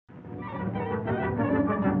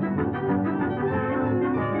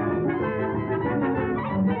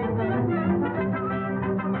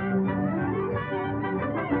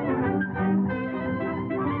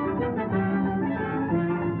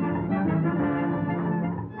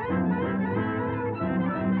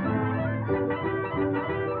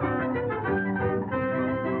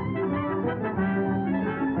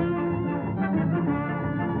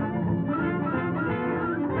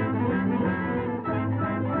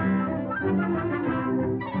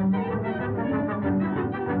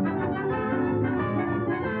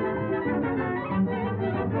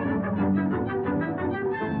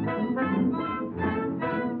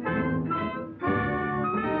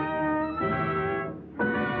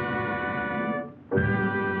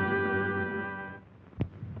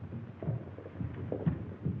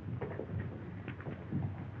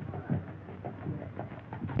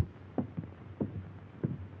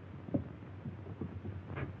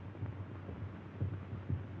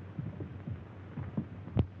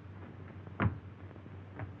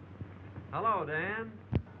Hello, Dan.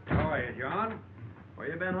 How are you, John?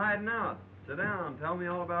 Where you been hiding out? Sit down. Tell me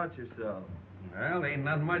all about yourself. Well, ain't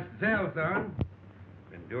nothing much to tell, son.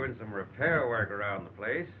 Been doing some repair work around the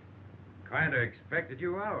place. Kind of expected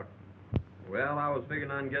you out. Well, I was figuring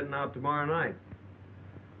on getting out tomorrow night.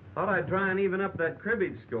 Thought I'd try and even up that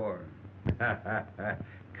cribbage score.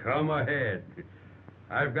 Come ahead.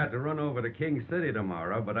 I've got to run over to King City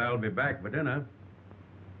tomorrow, but I'll be back for dinner.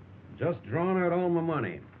 Just drawn out all my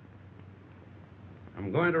money.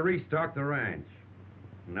 I'm going to restock the ranch.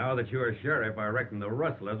 Now that you're sheriff, I reckon the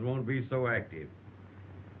rustlers won't be so active.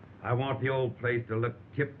 I want the old place to look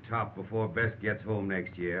tip-top before Bess gets home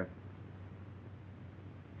next year.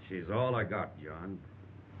 She's all I got, John.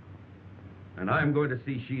 And I'm going to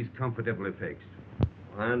see she's comfortably fixed.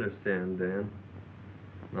 I understand, Dan.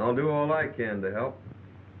 And I'll do all I can to help.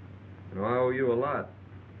 You know, I owe you a lot.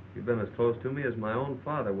 You've been as close to me as my own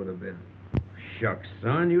father would have been. Shucks,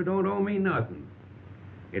 son, you don't owe me nothing.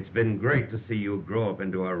 It's been great to see you grow up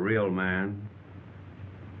into a real man.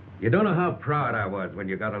 You don't know how proud I was when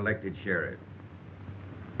you got elected sheriff.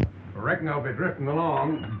 I reckon I'll be drifting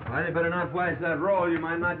along. Well, you better not flash that roll. You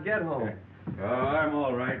might not get home. Oh, I'm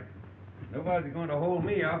all right. Nobody's going to hold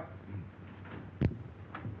me up.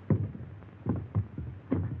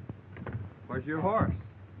 Where's your horse?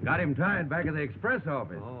 Got him tied back at the express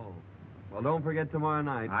office. Oh. Well, don't forget tomorrow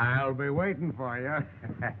night. I'll be waiting for you.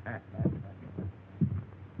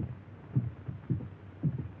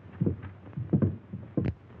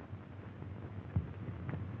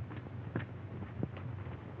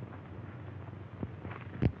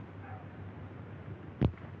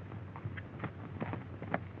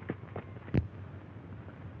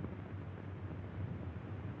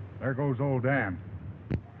 There goes old Dan.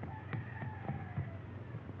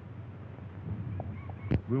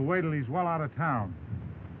 We'll wait till he's well out of town.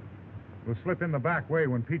 We'll slip in the back way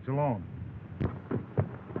when Pete's alone.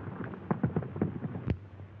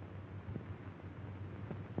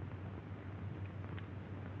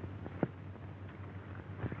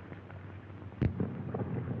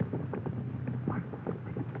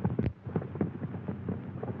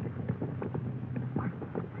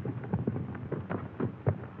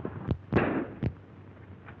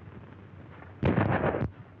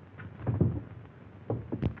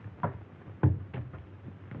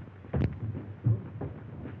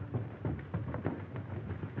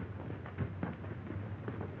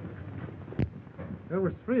 There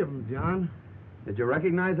was 3 of them, John. Did you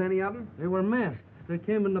recognize any of them? They were masked. They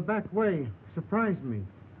came in the back way. Surprised me.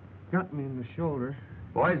 Got me in the shoulder.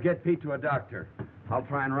 Boys, get Pete to a doctor. I'll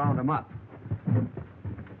try and round him up.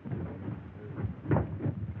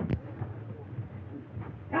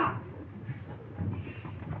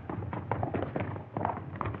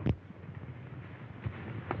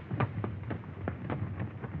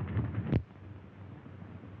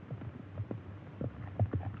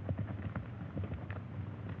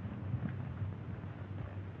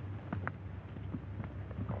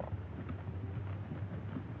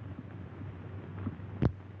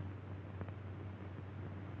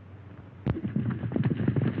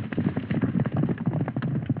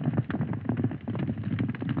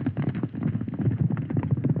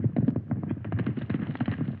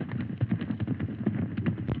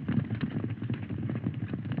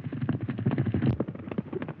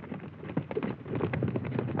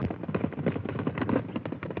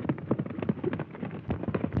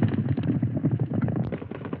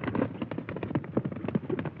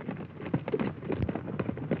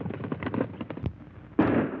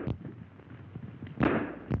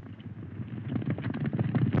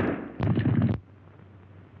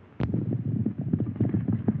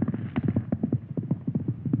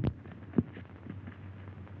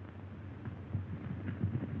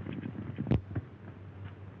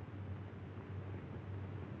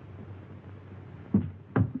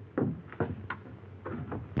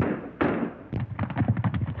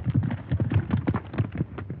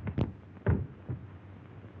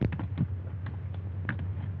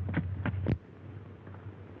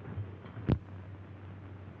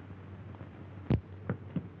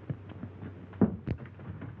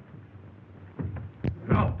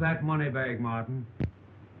 Drop that money bag, Martin.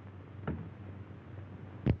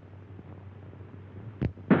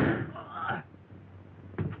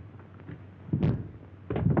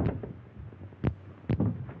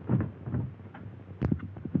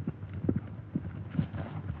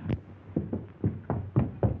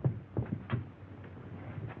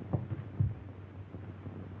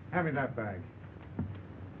 Hand me that bag.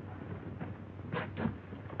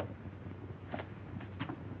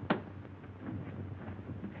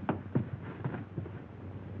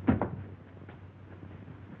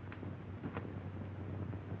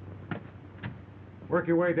 Work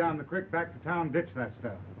your way down the creek back to town, ditch that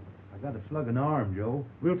stuff. I got a slugging arm, Joe.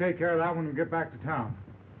 We'll take care of that when we get back to town.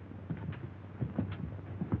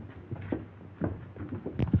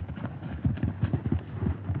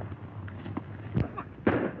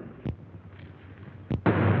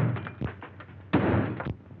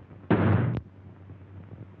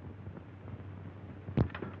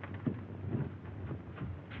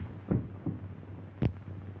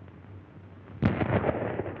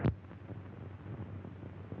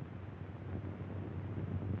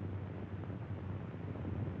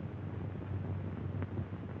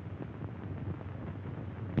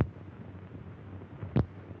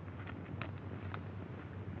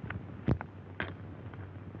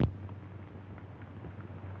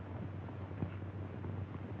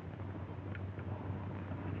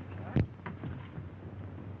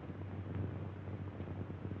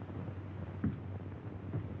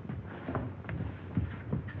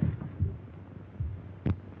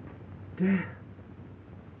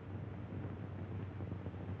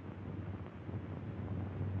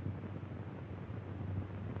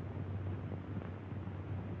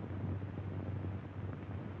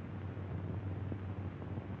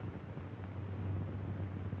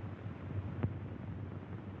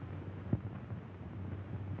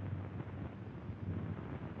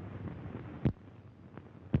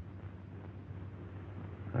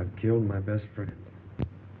 I've killed my best friend.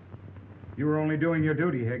 You were only doing your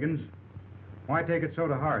duty, Higgins. Why take it so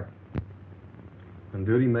to heart? When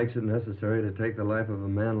duty makes it necessary to take the life of a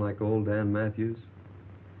man like old Dan Matthews,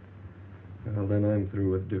 well, then I'm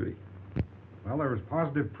through with duty. Well, there was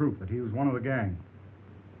positive proof that he was one of the gang.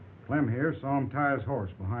 Clem here saw him tie his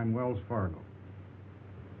horse behind Wells Fargo.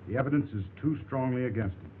 The evidence is too strongly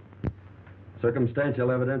against him. Circumstantial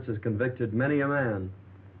evidence has convicted many a man,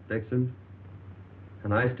 Dixon,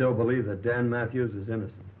 and I still believe that Dan Matthews is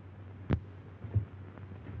innocent.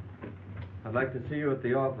 I'd like to see you at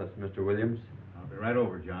the office, Mr. Williams. I'll be right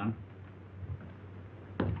over, John.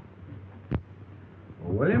 Well,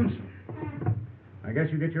 Williams, I guess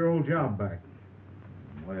you get your old job back.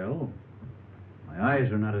 Well, my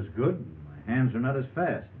eyes are not as good, my hands are not as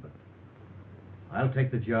fast, but I'll take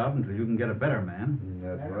the job until you can get a better man.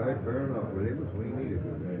 That's right. Fair enough, Williams. We need a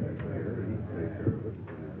good man here. He'd take care of it.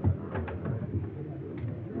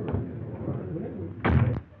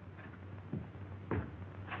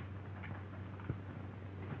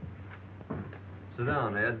 Sit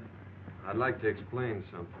down, Ed. I'd like to explain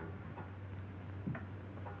something.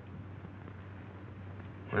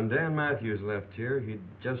 When Dan Matthews left here, he'd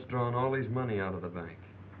just drawn all his money out of the bank.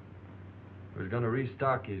 He was going to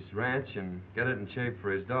restock his ranch and get it in shape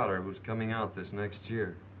for his daughter, who's coming out this next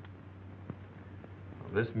year.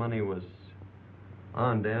 Well, this money was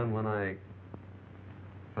on Dan when I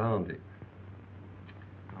found it.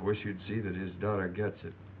 I wish you'd see that his daughter gets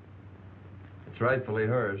it. It's rightfully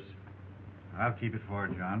hers. I'll keep it for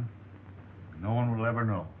her, John. No one will ever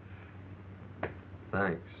know.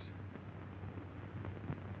 Thanks.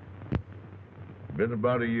 Been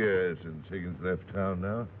about a year since Higgins left town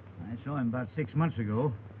now. I saw him about 6 months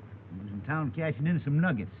ago. He was in town cashing in some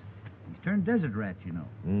nuggets. He's turned desert rat, you know.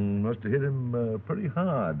 Must have hit him pretty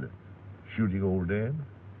hard, shooting old Dan.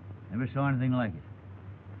 Never saw anything like it.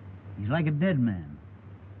 He's like a dead man,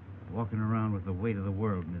 walking around with the weight of the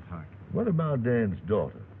world in his heart. What about Dan's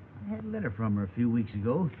daughter? I had a letter from her a few weeks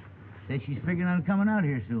ago. Says she's figuring on coming out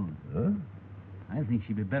here soon. Huh? I think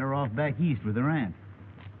she'd be better off back east with her aunt.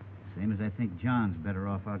 Same as I think John's better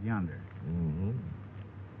off out yonder. Mm-hmm.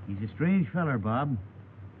 He's a strange feller, Bob.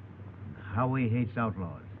 How he hates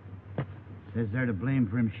outlaws. Says they're to blame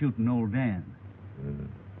for him shooting old Dan.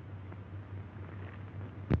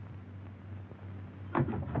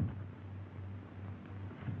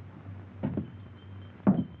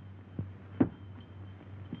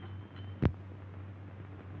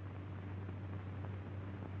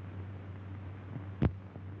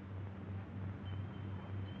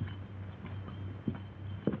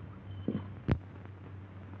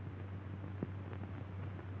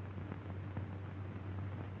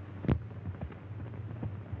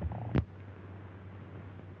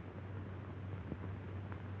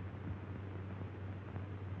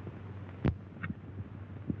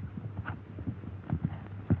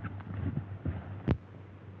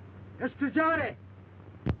 Mr. Johnny!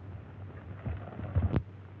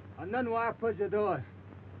 And then why put your doors?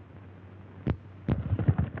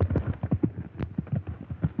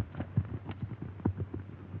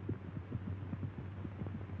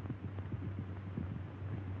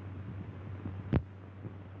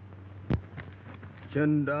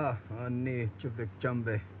 Chanda, Anni, Chubik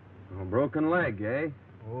Chambe. A broken leg, eh?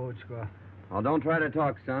 Oh, it's got. Well, don't try to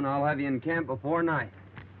talk, son. I'll have you in camp before night.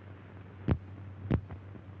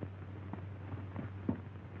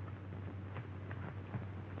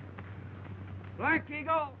 Black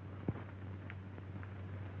Eagle!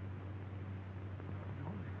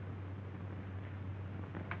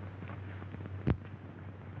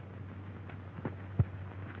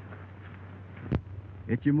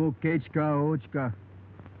 Echimukechka ochka.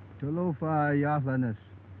 Tolofa yahlanas.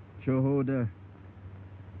 Chohoda.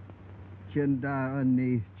 Chenda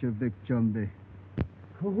ani chavik chumbe.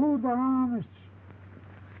 Kahuda honest.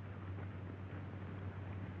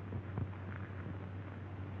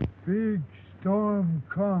 Big storm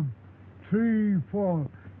come. Tree fall.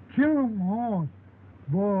 Kill 'em hard.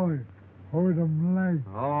 Boy, hold 'em light.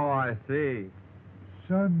 Oh, I see.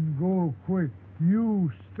 Sun go quick. You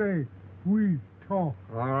stay. We talk.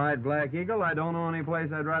 All right, Black Eagle. I don't know any place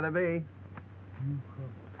I'd rather be. You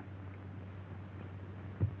come.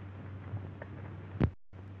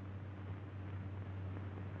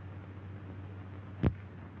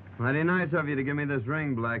 Mighty nice of you to give me this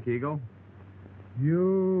ring, Black Eagle.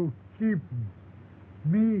 You keep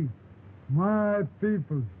me, my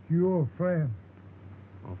people, your friend.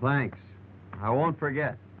 Well, thanks. I won't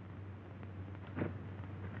forget.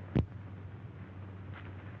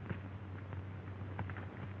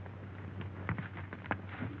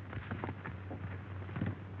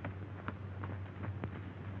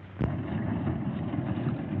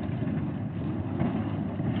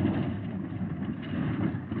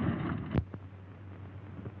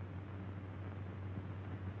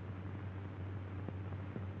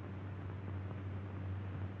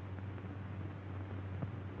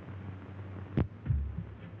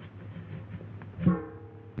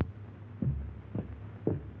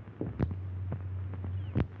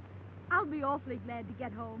 I'll be awfully glad to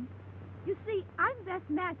get home. You see, I'm Bess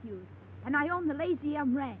Matthews, and I own the Lazy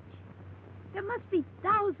M Ranch. There must be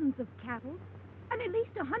thousands of cattle and at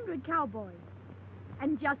least 100 cowboys.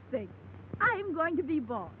 And just think, I'm going to be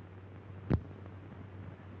boss.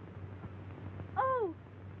 Oh,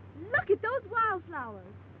 look at those wildflowers.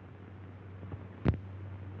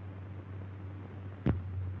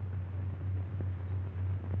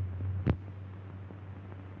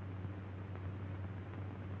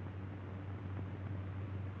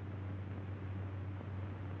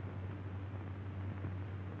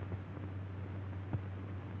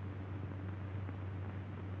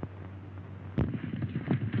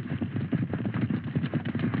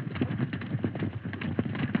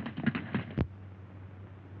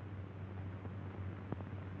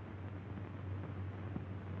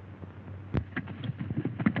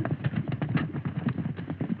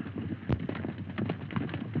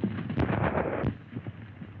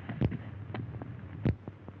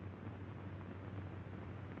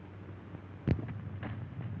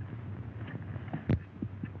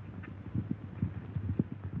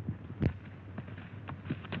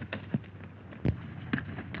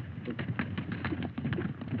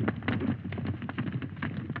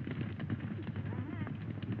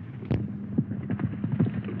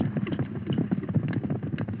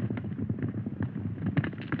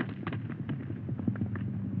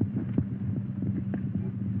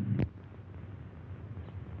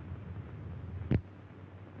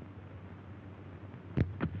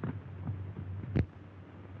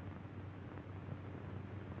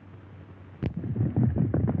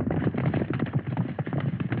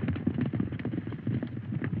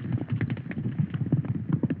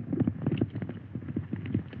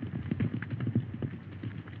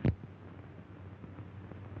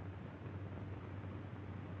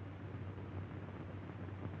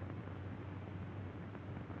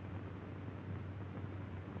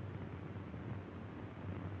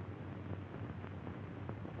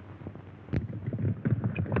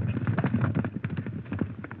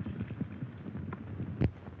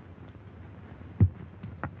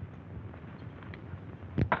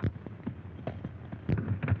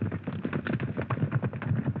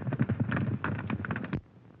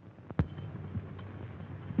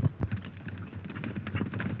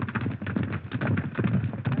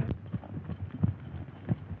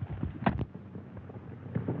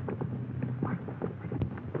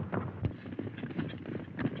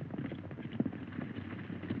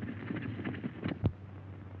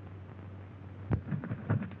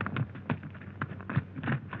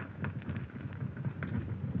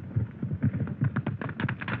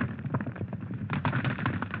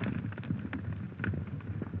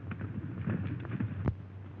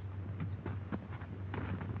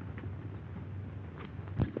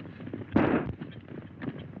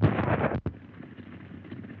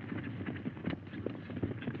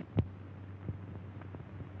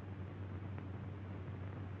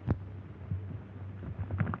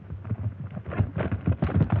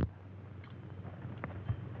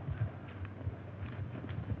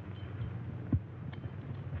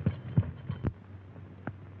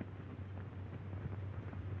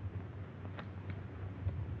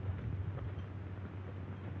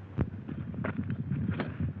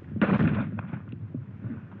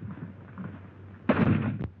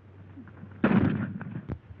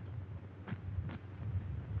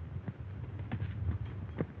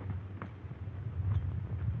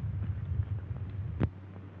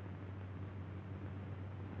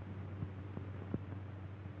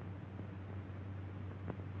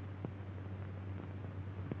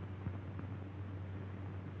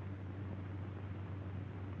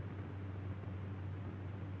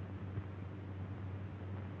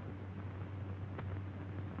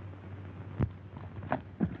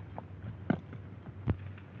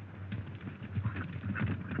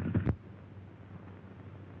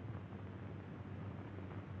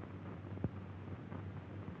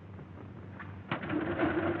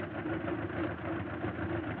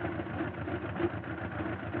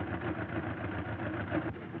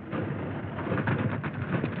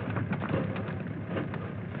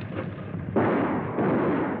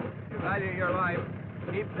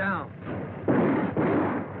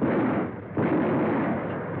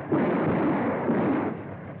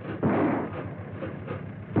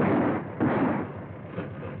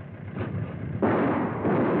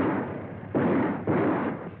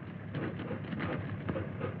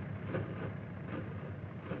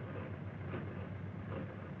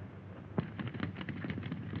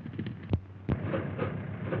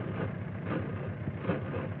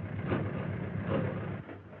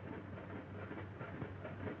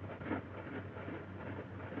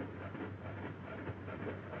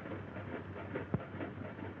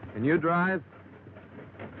 Can you drive?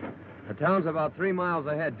 The town's about 3 miles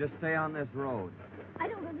ahead. Just stay on this road. I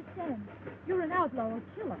don't understand. You're an outlaw or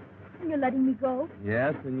killer, and you're letting me go?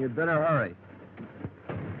 Yes, and you'd better hurry.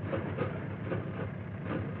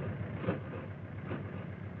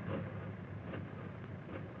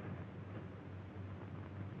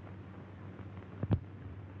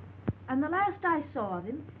 And the last I saw of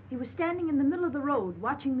him, he was standing in the middle of the road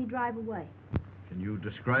watching me drive away. Can you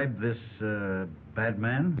describe this bad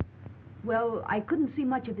man? Well, I couldn't see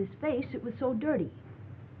much of his face. It was so dirty.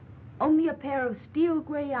 Only a pair of steel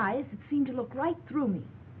gray eyes that seemed to look right through me.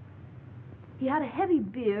 He had a heavy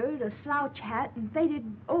beard, a slouch hat, and faded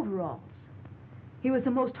overalls. He was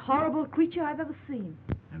the most horrible creature I've ever seen.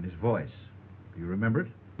 And his voice. Do you remember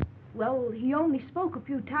it? Well, he only spoke a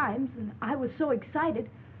few times, and I was so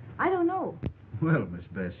excited, I don't know. Well, Miss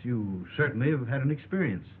Bess, you certainly have had an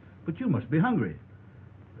experience. But you must be hungry.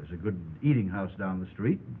 There's a good eating house down the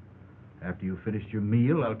street. After you've finished your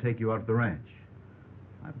meal, I'll take you out to the ranch.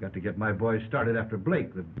 I've got to get my boys started after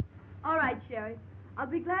Blake. All right, Sheriff. I'll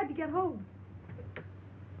be glad to get home.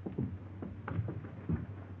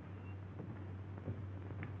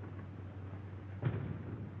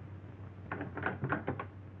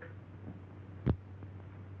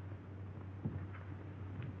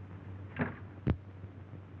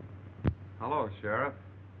 Hello, Sheriff.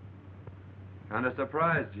 Kind of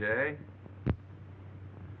surprised, Jay.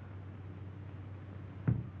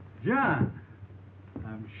 John,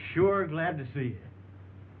 I'm sure glad to see you.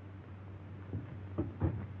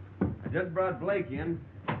 I just brought Blake in.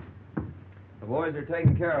 The boys are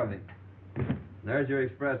taking care of him. There's your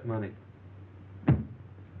express money.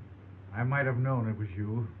 I might have known it was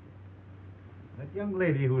you. That young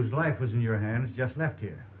lady whose life was in your hands just left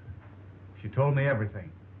here. She told me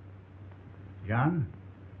everything. John,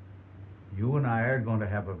 you and I are going to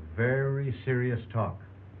have a very serious talk.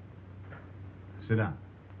 Sit down.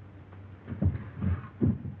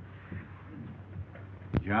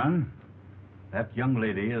 John, that young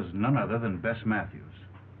lady is none other than Bess Matthews.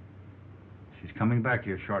 She's coming back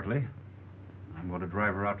here shortly. I'm going to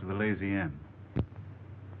drive her out to the Lazy M.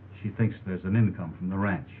 She thinks there's an income from the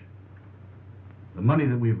ranch. The money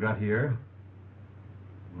that we've got here,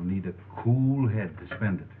 we'll need a cool head to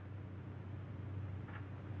spend it.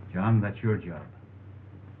 John, that's your job.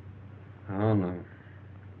 Oh, no.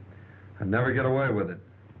 I'd never get away with it.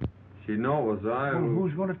 She'd know it was I Well, who...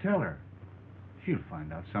 who's going to tell her? She'll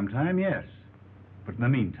find out sometime, yes. But in the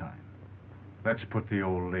meantime, let's put the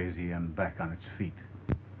old Lazy M back on its feet.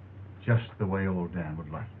 Just the way old Dan would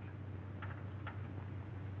like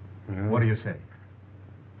it. Well, What do you say?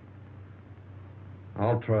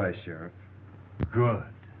 I'll try, Sheriff. Good.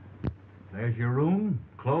 There's your room,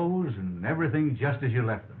 clothes, and everything just as you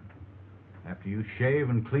left them. After you shave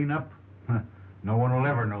and clean up, no one will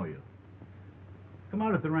ever know you. Come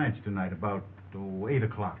out at the ranch tonight about 8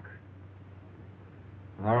 o'clock.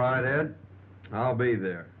 All right, Ed. I'll be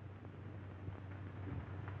there.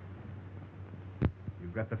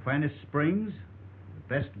 You've got the finest springs,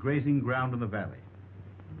 the best grazing ground in the valley.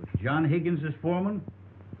 And with John Higgins as foreman,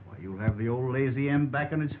 why, you'll have the old Lazy M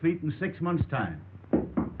back on its feet in 6 months' time.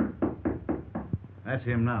 That's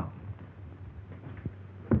him now.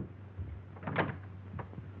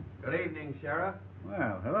 Good evening, Sheriff.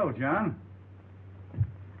 Well, hello, John.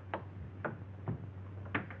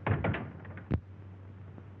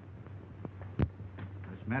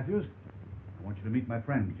 Miss Matthews, I want you to meet my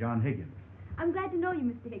friend, John Higgins. I'm glad to know you,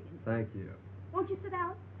 Mr. Higgins. Thank you. Won't you sit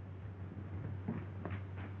down?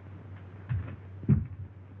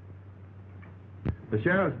 The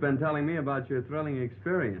sheriff's been telling me about your thrilling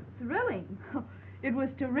experience. Thrilling. It was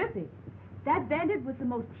terrific. That bandit was the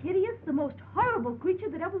most hideous, the most horrible creature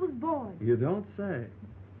that ever was born. You don't say.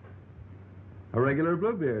 A regular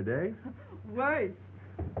Bluebeard, eh? Worse.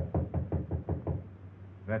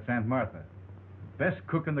 That's Aunt Martha. Best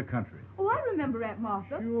cook in the country. Oh, I remember Aunt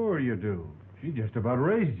Martha. Sure you do. She just about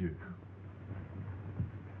raised you.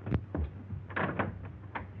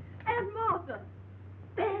 Aunt Martha.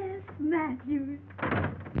 Bess Matthews.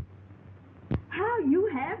 How you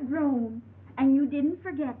have grown. And you didn't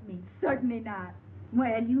forget me. Certainly not.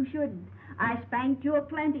 Well, you shouldn't. I spanked you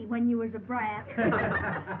aplenty when you was a brat.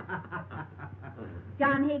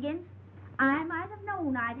 John Higgins, I might have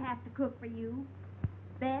known I'd have to cook for you.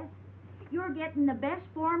 Bess, you're getting the best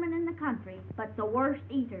foreman in the country, but the worst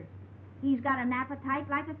eater. He's got an appetite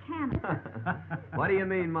like a camel. What do you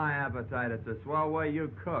mean, my appetite? It's a swell way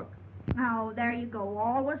you cook. Oh, there you go,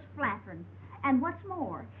 always flattering. And what's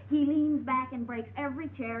more, he leans back and breaks every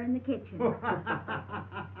chair in the kitchen.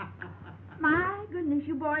 My goodness,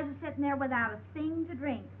 you boys are sitting there without a thing to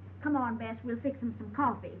drink. Come on, Bess. We'll fix him some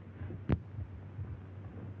coffee.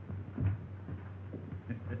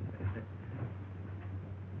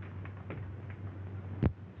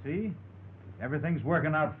 See? Everything's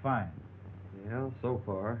working out fine. Yeah, so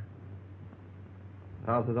far.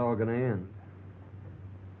 How's it all going to end?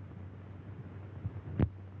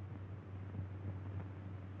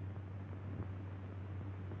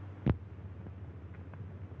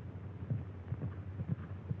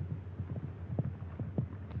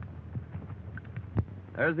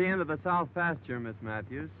 There's the end of the south pasture, Miss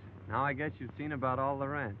Matthews. Now I guess you've seen about all the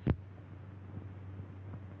ranch.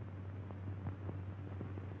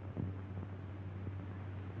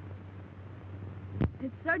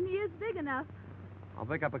 It certainly is big enough. I'll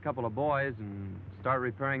pick up a couple of boys and start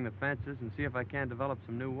repairing the fences and see if I can't develop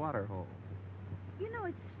some new water holes. You know,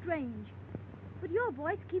 it's strange, but your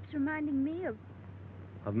voice keeps reminding me of...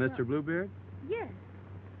 Of Mr. Bluebeard? Yes.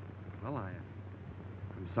 Well,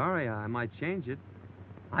 I'm sorry. I might change it.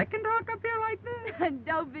 I can talk up here like this.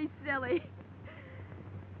 Don't be silly.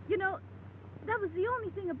 You know, that was the only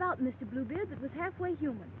thing about Mr. Bluebeard that was halfway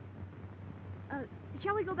human.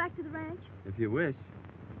 Shall we go back to the ranch? If you wish.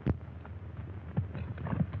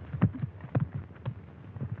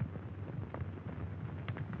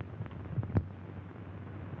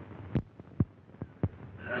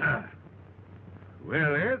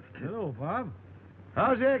 Well, Ed, Hello, Bob.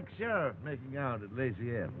 how's the ex-sheriff making out at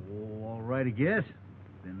Lazy M? Oh, all right, I guess.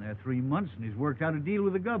 Been there 3 months, and he's worked out a deal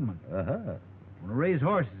with the government. Uh-huh. Want to raise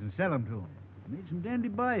horses and sell them to him. Made some dandy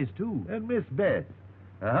buys, too. And Miss Bess,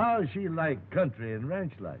 how's she like country and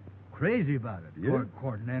ranch life? Crazy about it. Yeah?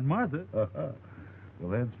 Courting Aunt Martha. Uh-huh.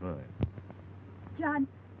 Well, that's fine. John,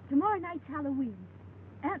 tomorrow night's Halloween.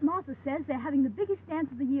 Aunt Martha says they're having the biggest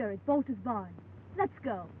dance of the year at Bolter's Barn. Let's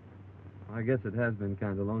go. I guess it has been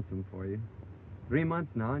kind of lonesome for you. 3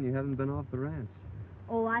 months now, and you haven't been off the ranch.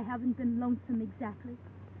 Oh, I haven't been lonesome exactly.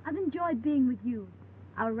 I've enjoyed being with you.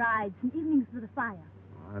 Our rides and evenings with the fire.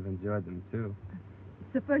 Oh, I've enjoyed them, too.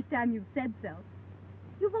 It's the first time you've said so.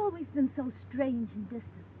 You've always been so strange and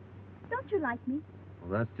distant. Don't you like me?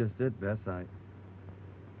 Well, that's just it, Bess.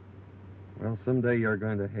 Well, someday you're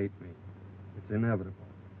going to hate me. It's inevitable.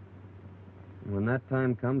 And when that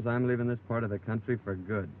time comes, I'm leaving this part of the country for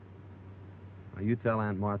good. Now, you tell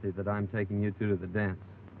Aunt Martha that I'm taking you two to the dance.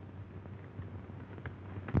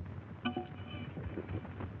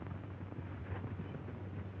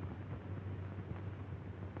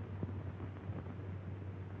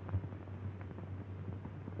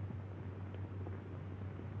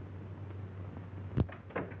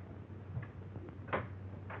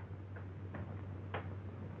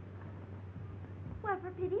 Well,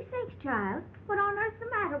 for pity's sakes, child, what on earth's the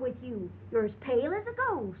matter with you? You're as pale as a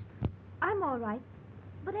ghost. I'm all right.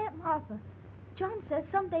 But Aunt Martha, John says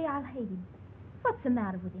someday I'll hate him. What's the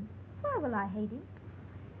matter with him? Why will I hate him?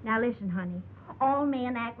 Now listen, honey. All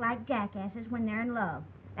men act like jackasses when they're in love.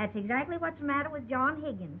 That's exactly what's the matter with John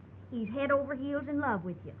Higgins. He's head over heels in love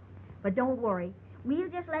with you. But don't worry. We'll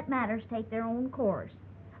just let matters take their own course.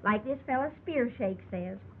 Like this fella Spearshake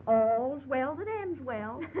says, all's well that ends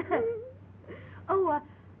well.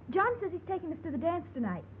 John says he's taking us to the dance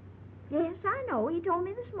tonight. Yes, I know. He told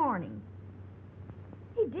me this morning.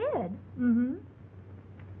 He did? Mm-hmm.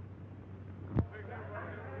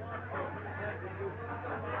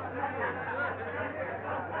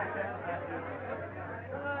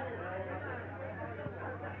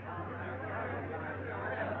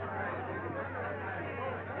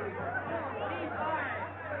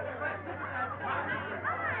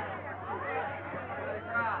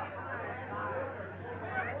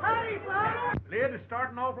 Lid is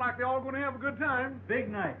starting off like they're all going to have a good time. Big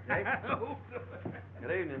night, Jake.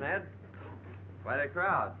 Good evening, Ed. Quite a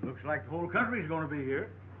crowd. Looks like the whole country's going to be here.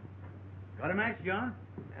 Got a match, John?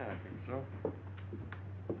 Yeah, I think so.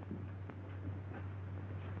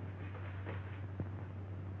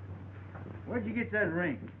 Where'd you get that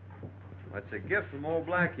ring? That's a gift from old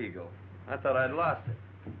Black Eagle. I thought I'd lost it.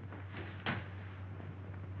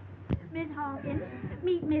 Miss Hawkins,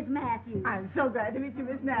 meet Miss Matthews. I'm so glad to meet you,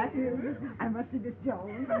 Miss Matthews. I must be Miss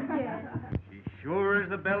Jones. Yes. She sure is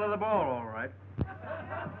the belle of the ball, all right.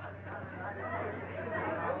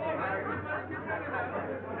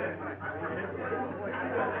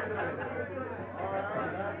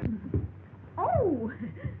 Oh,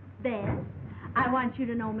 Bess, I want you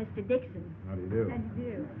to know Mr. Dixon. How do you do? How do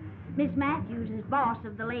you do? Miss Matthews is boss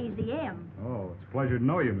of the Lazy M. Oh, it's a pleasure to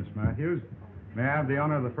know you, Miss Matthews. May I have the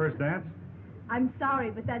honor of the first dance? I'm sorry,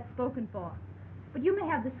 but that's spoken for. But you may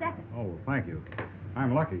have the second. Oh, well, thank you.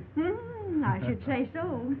 I'm lucky. I should say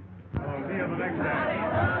so. I'll see you on the next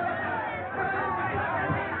dance.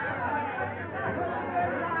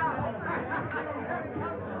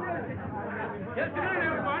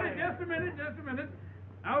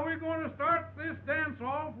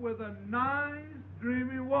 with a nice,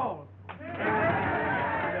 dreamy waltz.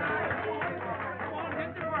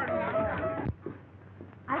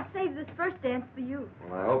 I've saved this first dance for you.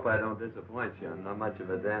 Well, I hope I don't disappoint you. I'm not much of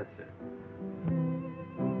a dancer.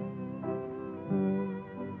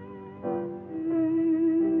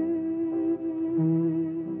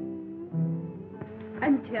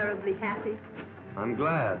 I'm terribly happy. I'm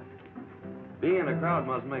glad. Being in a crowd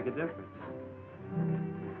must make a difference.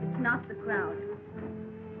 It's not the crowd.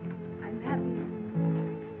 I'm happy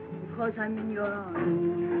because I'm in your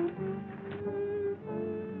arms.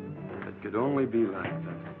 It could only be like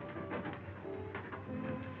that.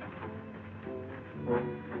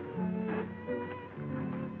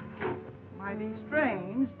 Mighty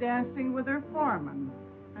strange, dancing with her foreman.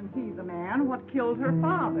 And he the man what killed her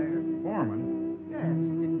father. Foreman? Yes,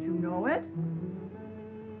 didn't you know it?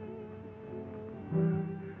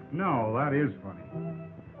 No, that is funny.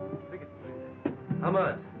 How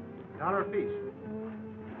much? $1 apiece.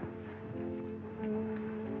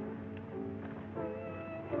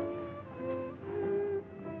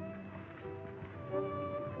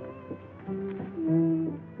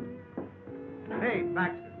 Hey,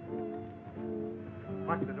 Baxter.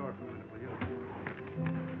 Watch the door for a minute, will you?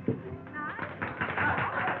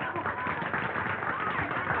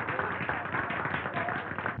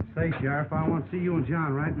 Say, Sheriff, I want to see you and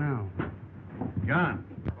John right now. John.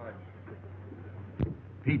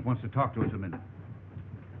 Pete wants to talk to us a minute.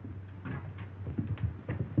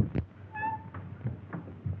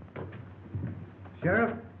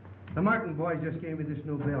 Sheriff, the Martin boys just gave me this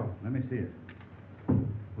new bill. Let me see it.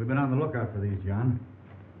 We've been on the lookout for these, John.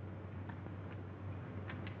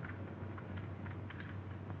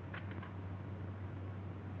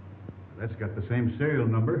 That's got the same serial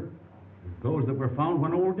number as those that were found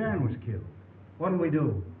when old Dan was killed. What'll we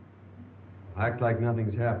do? Act like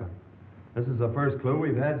nothing's happened. This is the first clue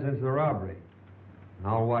we've had since the robbery. And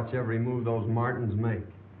I'll watch every move those Martins make.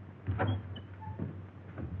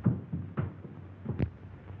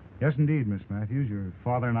 Yes, indeed, Miss Matthews. Your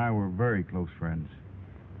father and I were very close friends.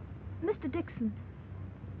 Mr. Dixon,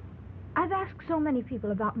 I've asked so many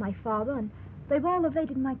people about my father, and they've all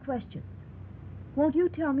evaded my questions. Won't you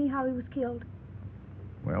tell me how he was killed?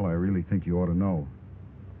 Well, I really think you ought to know.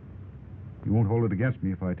 You won't hold it against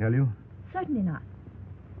me if I tell you? Certainly not.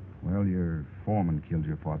 Well, your foreman killed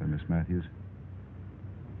your father, Miss Matthews.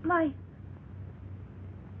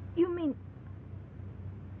 You mean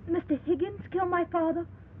Mr. Higgins killed my father?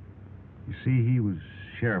 You see, he was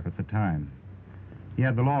sheriff at the time. He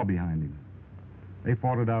had the law behind him. They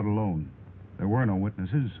fought it out alone. There were no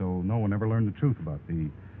witnesses, so no one ever learned the truth about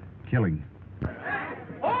the killing.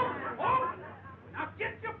 Oh! Now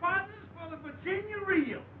get your partners for the Virginia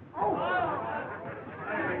reel.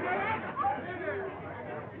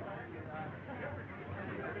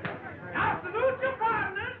 Now salute your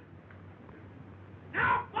partners.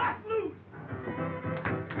 Now bust loose.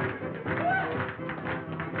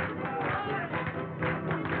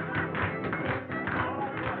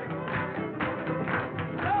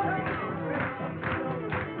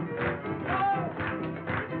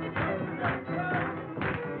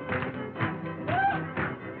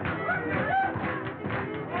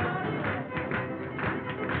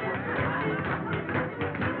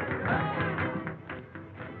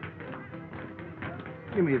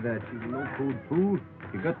 Give me that, you no-code fool.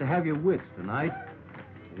 You got to have your wits tonight.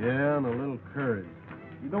 Yeah, and a little courage.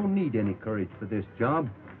 You don't need any courage for this job.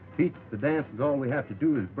 Pete, the dance is all we have to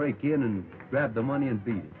do is break in and grab the money and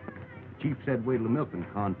beat it. The chief said wait till the milking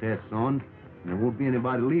contest's on, and there won't be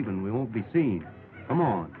anybody leaving. We won't be seen. Come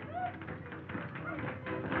on.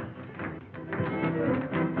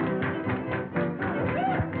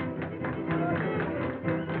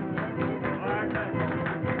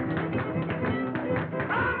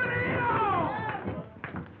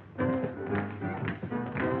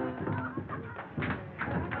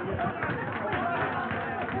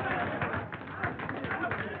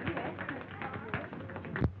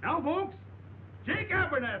 Now, folks, Jake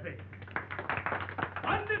Abernathy,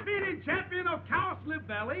 undefeated champion of Cowslip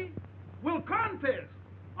Valley, will contest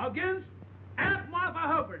against Aunt Martha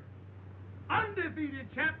Hubbard,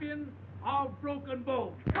 undefeated champion of Broken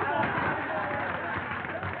Bow.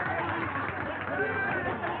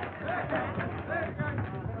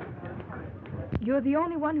 You're the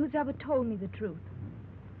only one who's ever told me the truth.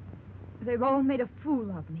 They've all made a fool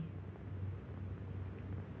of me.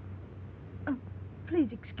 Oh, please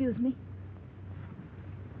excuse me.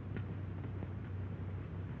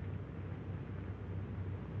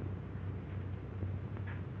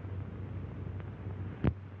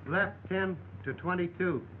 Left 10 to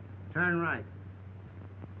 22. Turn right.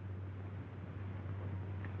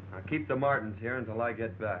 keep the Martins here until I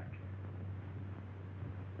get back.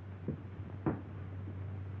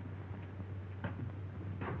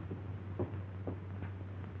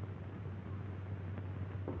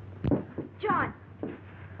 John!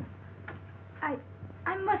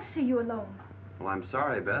 I must see you alone. Well, I'm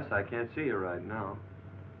sorry, Bess. I can't see you right now.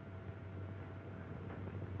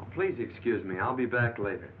 Oh, please excuse me. I'll be back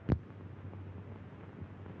later.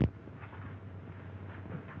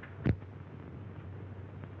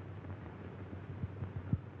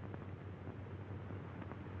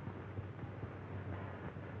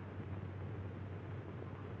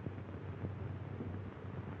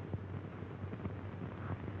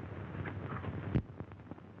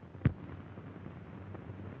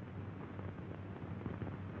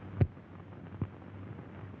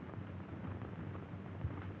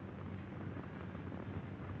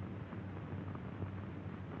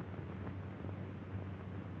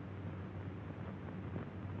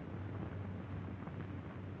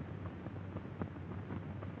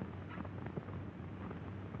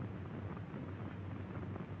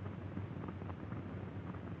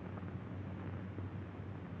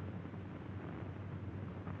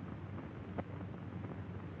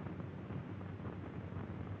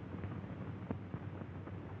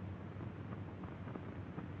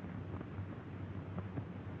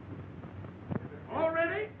 All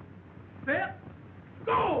ready? Set.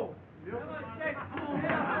 Go!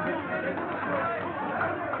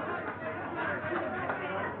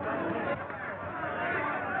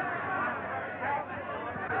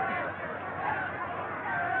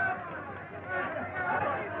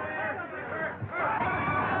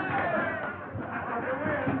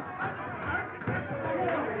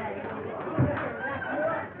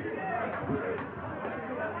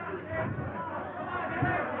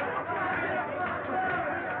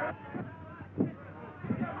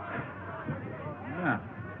 Now,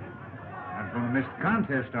 not going to miss the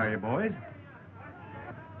contest, are you, boys?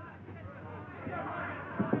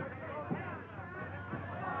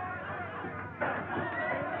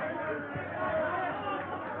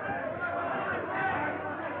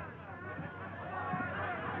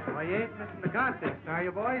 Well, you ain't missing the contest, are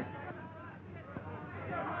you, boys?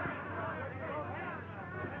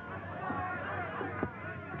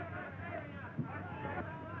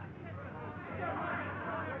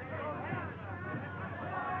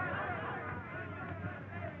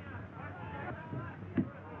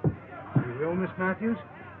 You will, Miss Matthews?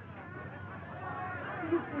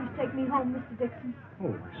 Will you please take me home, Mr. Dixon?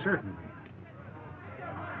 Oh, certainly.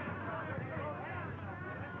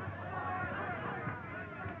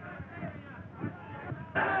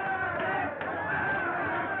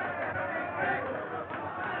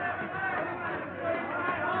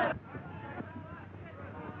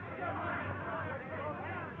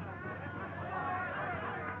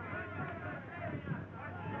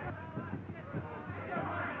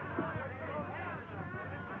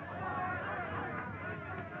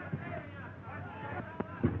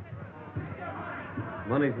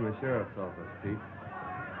 Money's in the sheriff's office, Pete.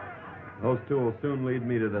 Those two will soon lead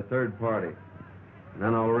me to the third party. And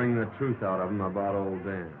then I'll wring the truth out of them about old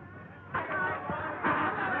Dan.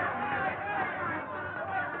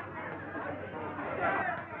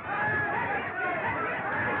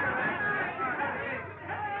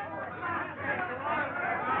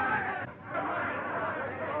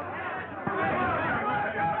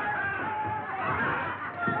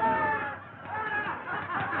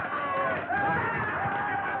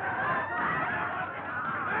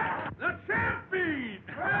 The champion!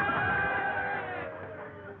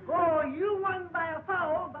 Oh, you won by a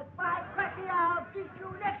foul, but by cracky, I'll beat you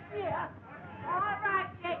next year. All right,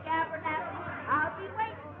 Jake Abernathy. I'll be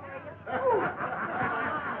waiting for you.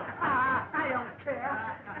 I don't care.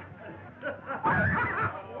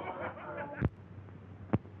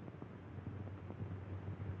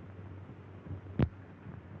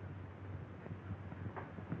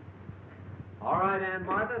 All right, Aunt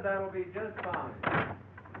Martha, that'll be just fine.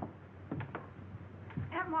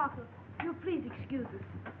 Aunt Martha, you'll please excuse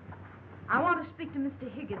us. I want to speak to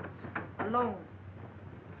Mr. Higgins, alone.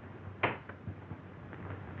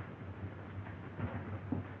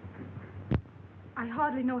 I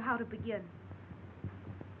hardly know how to begin.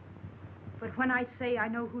 But when I say I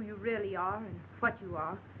know who you really are and what you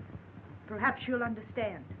are, perhaps you'll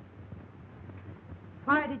understand.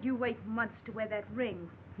 Why did you wait months to wear that ring,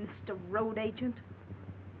 Mr. Road Agent?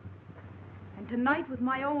 And tonight, with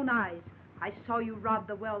my own eyes, I saw you rob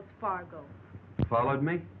the Wells Fargo. Followed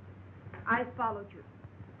me? I followed you.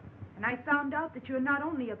 And I found out that you're not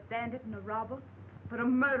only a bandit and a robber, but a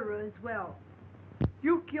murderer as well.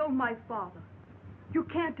 You killed my father. You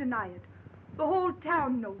can't deny it. The whole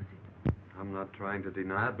town knows it. I'm not trying to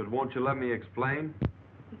deny it, but won't you let me explain?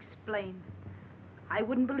 Explain. I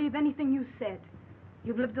wouldn't believe anything you said.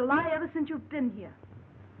 You've lived a lie ever since you've been here.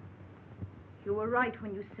 You were right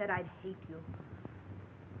when you said I'd hate you.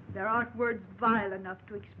 There aren't words vile enough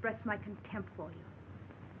to express my contempt for you.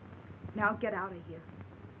 Now get out of here.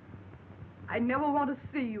 I never want to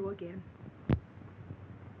see you again.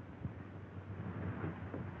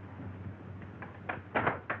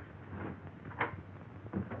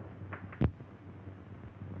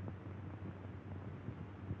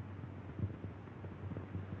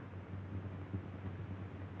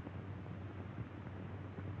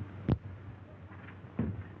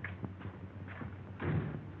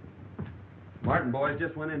 Martin boys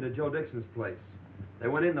just went into Joe Dixon's place. They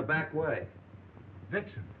went in the back way.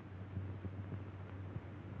 Dixon.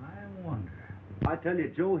 I wonder. I tell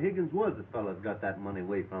you, Joe Higgins was the fellow that got that money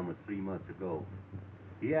away from us 3 months ago.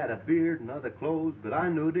 He had a beard and other clothes, but I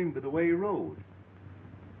knew him by the way he rode.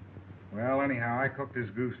 Well, anyhow, I cooked his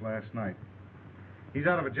goose last night. He's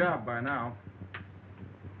out of a job by now.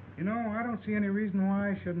 You know, I don't see any reason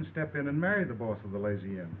why I shouldn't step in and marry the boss of the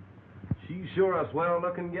Lazy Inn. She's sure a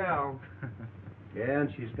swell-looking gal. Yeah,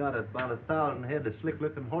 and she's got about 1,000 head of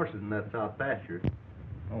slick-looking horses in that south pasture.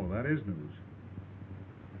 Oh, that is news.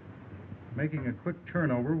 Making a quick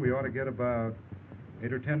turnover, we ought to get about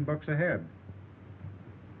 $8 or $10 a head.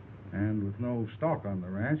 And with no stock on the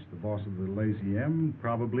ranch, the boss of the Lazy M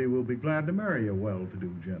probably will be glad to marry a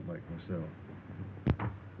well-to-do gent like myself.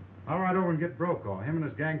 I'll ride over and get Brokaw. Him and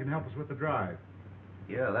his gang can help us with the drive.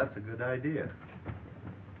 Yeah, that's a good idea.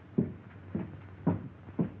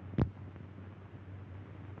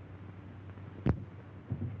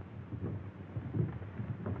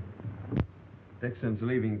 Dixon's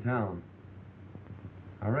leaving town.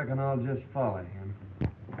 I reckon I'll just follow him.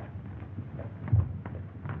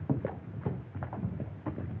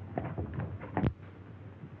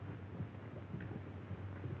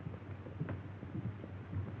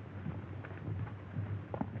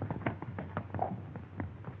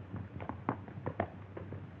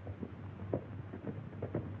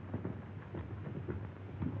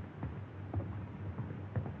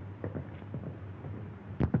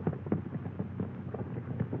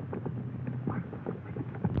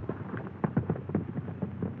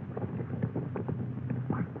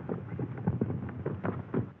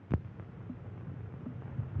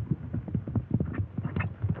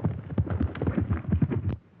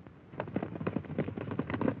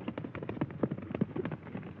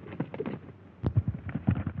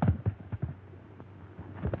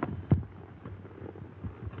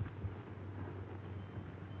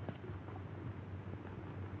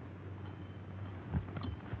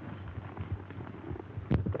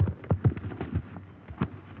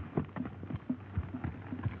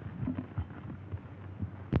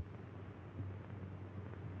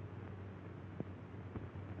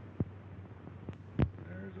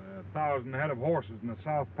 There's 1,000 head of horses in the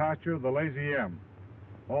south pasture of the Lazy M.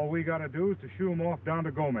 All we got to do is to shoo 'em off down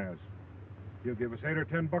to Gomez. He'll give us $8 or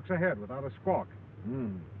 $10 a head without a squawk.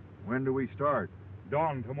 When do we start?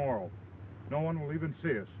 Dawn tomorrow. No one will even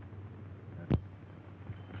see us.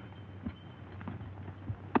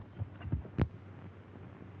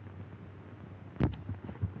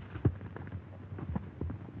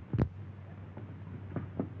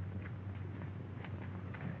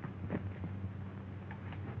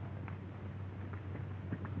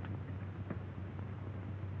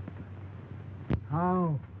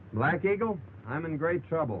 How? Black Eagle, I'm in great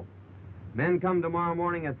trouble. Men come tomorrow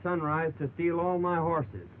morning at sunrise to steal all my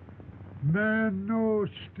horses. Man no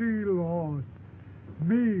steal horse.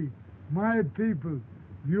 Me, my people,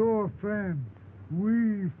 your friend,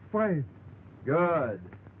 we fight. Good.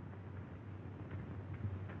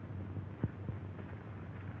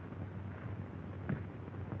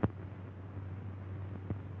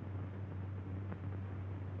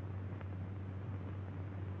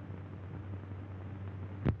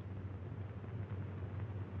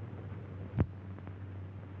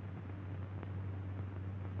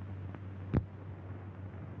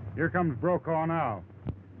 Here comes Brokaw now.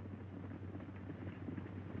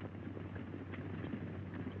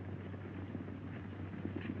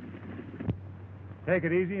 Take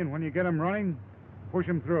it easy, and when you get him running, push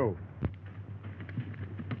him through.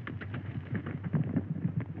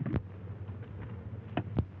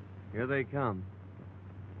 Here they come.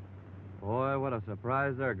 Boy, what a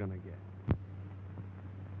surprise they're gonna get.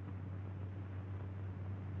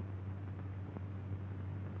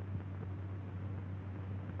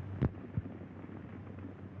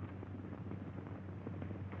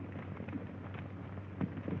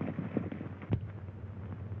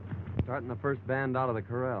 Starting the first band out of the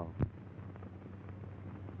corral.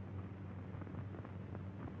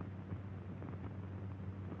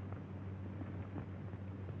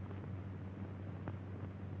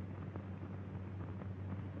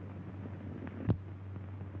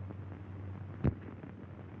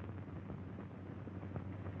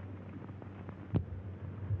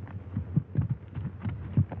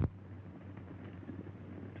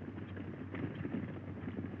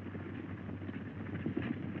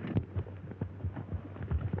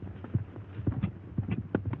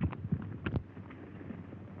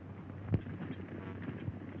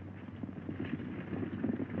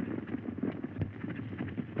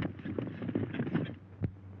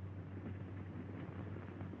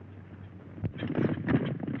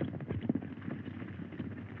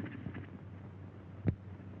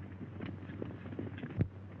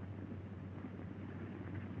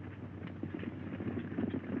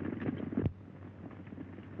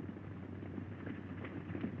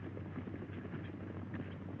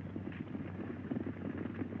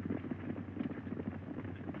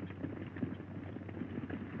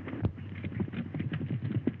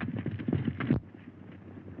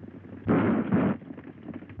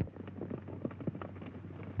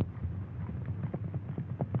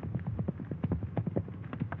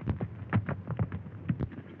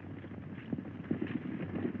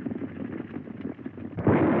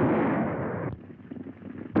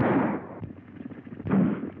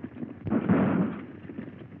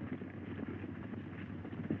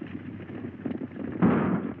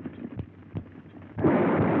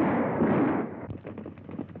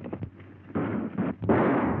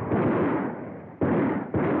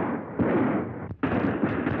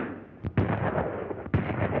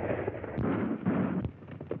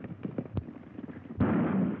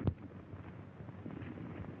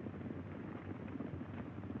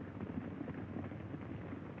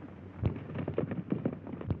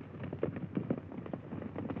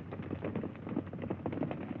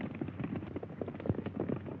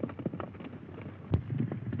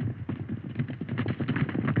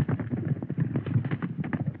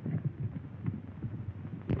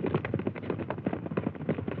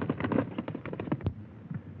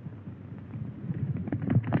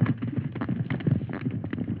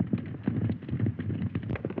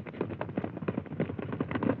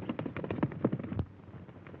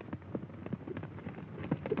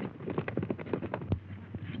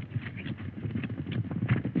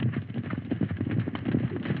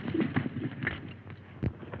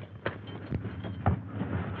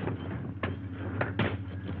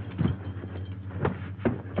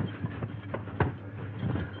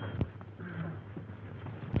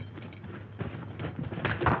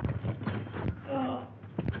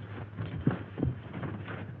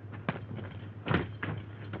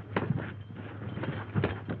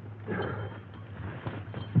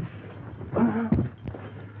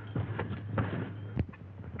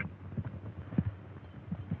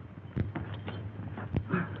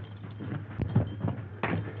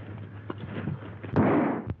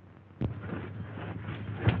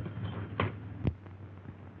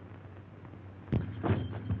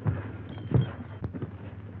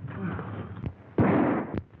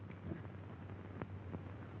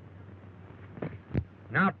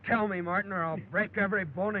 Now tell me, Martin, or I'll break every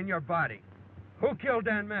bone in your body. Who killed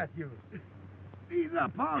Dan Matthews? Ease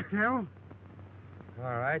up, I'll tell.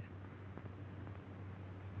 All right.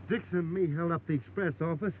 Dixon and me held up the express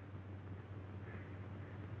office.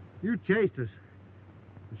 You chased us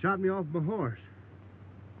and shot me off my horse.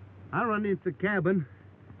 I run into the cabin,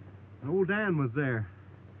 and old Dan was there.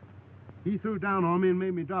 He threw down on me and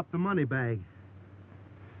made me drop the money bag.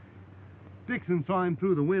 Dixon saw him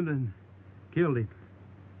through the window and killed him.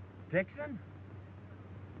 Dixon?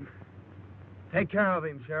 Take care of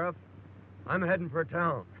him, Sheriff. I'm heading for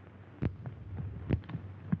town.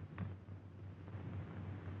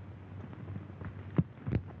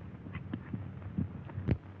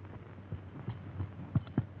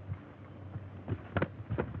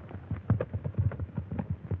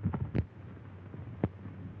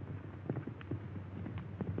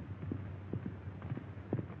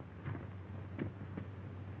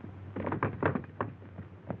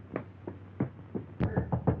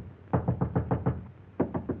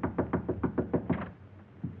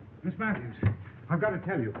 Miss Matthews, I've got to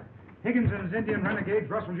tell you, Higgins and his Indian renegades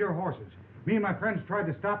rustled your horses. Me and my friends tried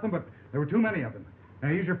to stop them, but there were too many of them.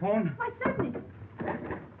 Can I use your phone? Why, certainly.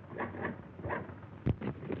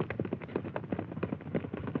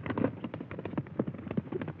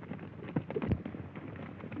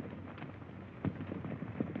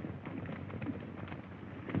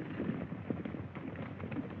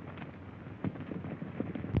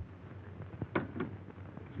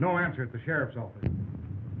 There's no answer at the sheriff's office.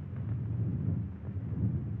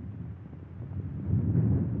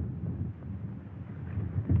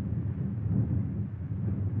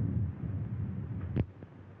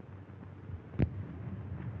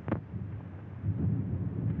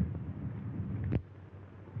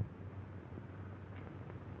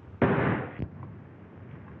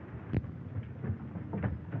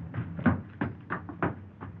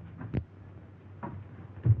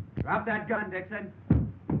 Drop that gun, Dixon.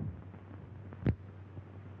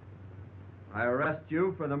 I arrest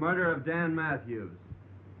you for the murder of Dan Matthews.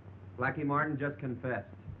 Blackie Martin just confessed.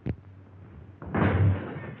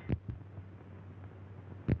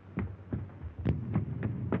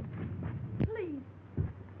 Please.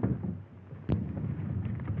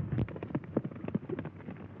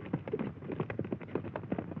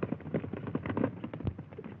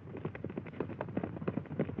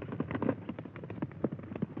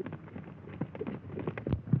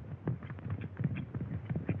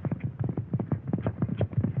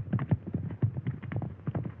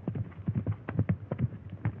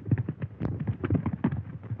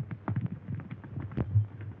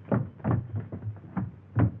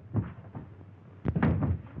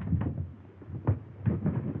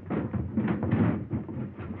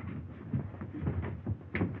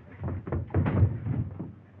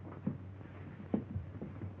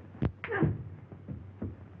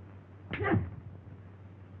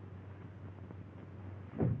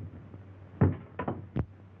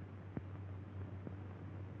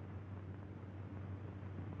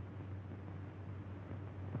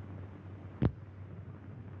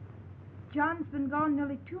 John's been gone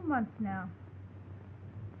nearly 2 months now.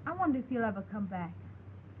 I wonder if he'll ever come back.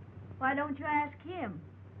 Why don't you ask him?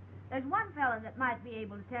 There's one fellow that might be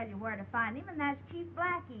able to tell you where to find him, and that's Chief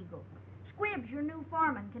Black Eagle. Squibbs, your new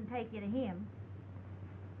foreman, can take you to him.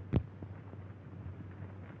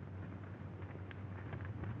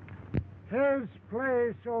 His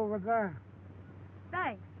place over there.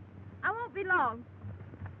 Thanks. I won't be long.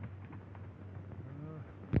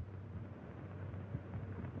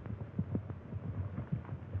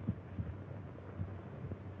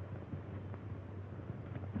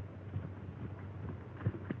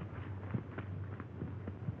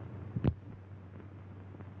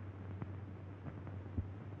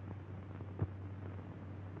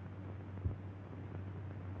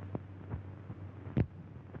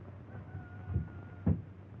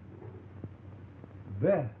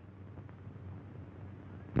 Bess.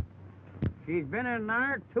 She's been in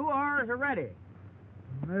there 2 hours already.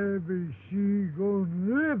 Maybe she gonna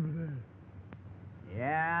live there.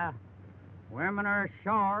 Yeah. Women are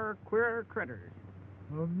sure queer critters.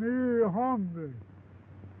 Me hungry.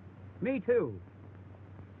 Me too.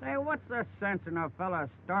 Say, what's the sense in a fella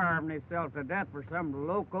starving himself to death for some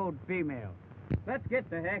locoed female? Let's get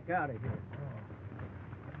the heck out of here.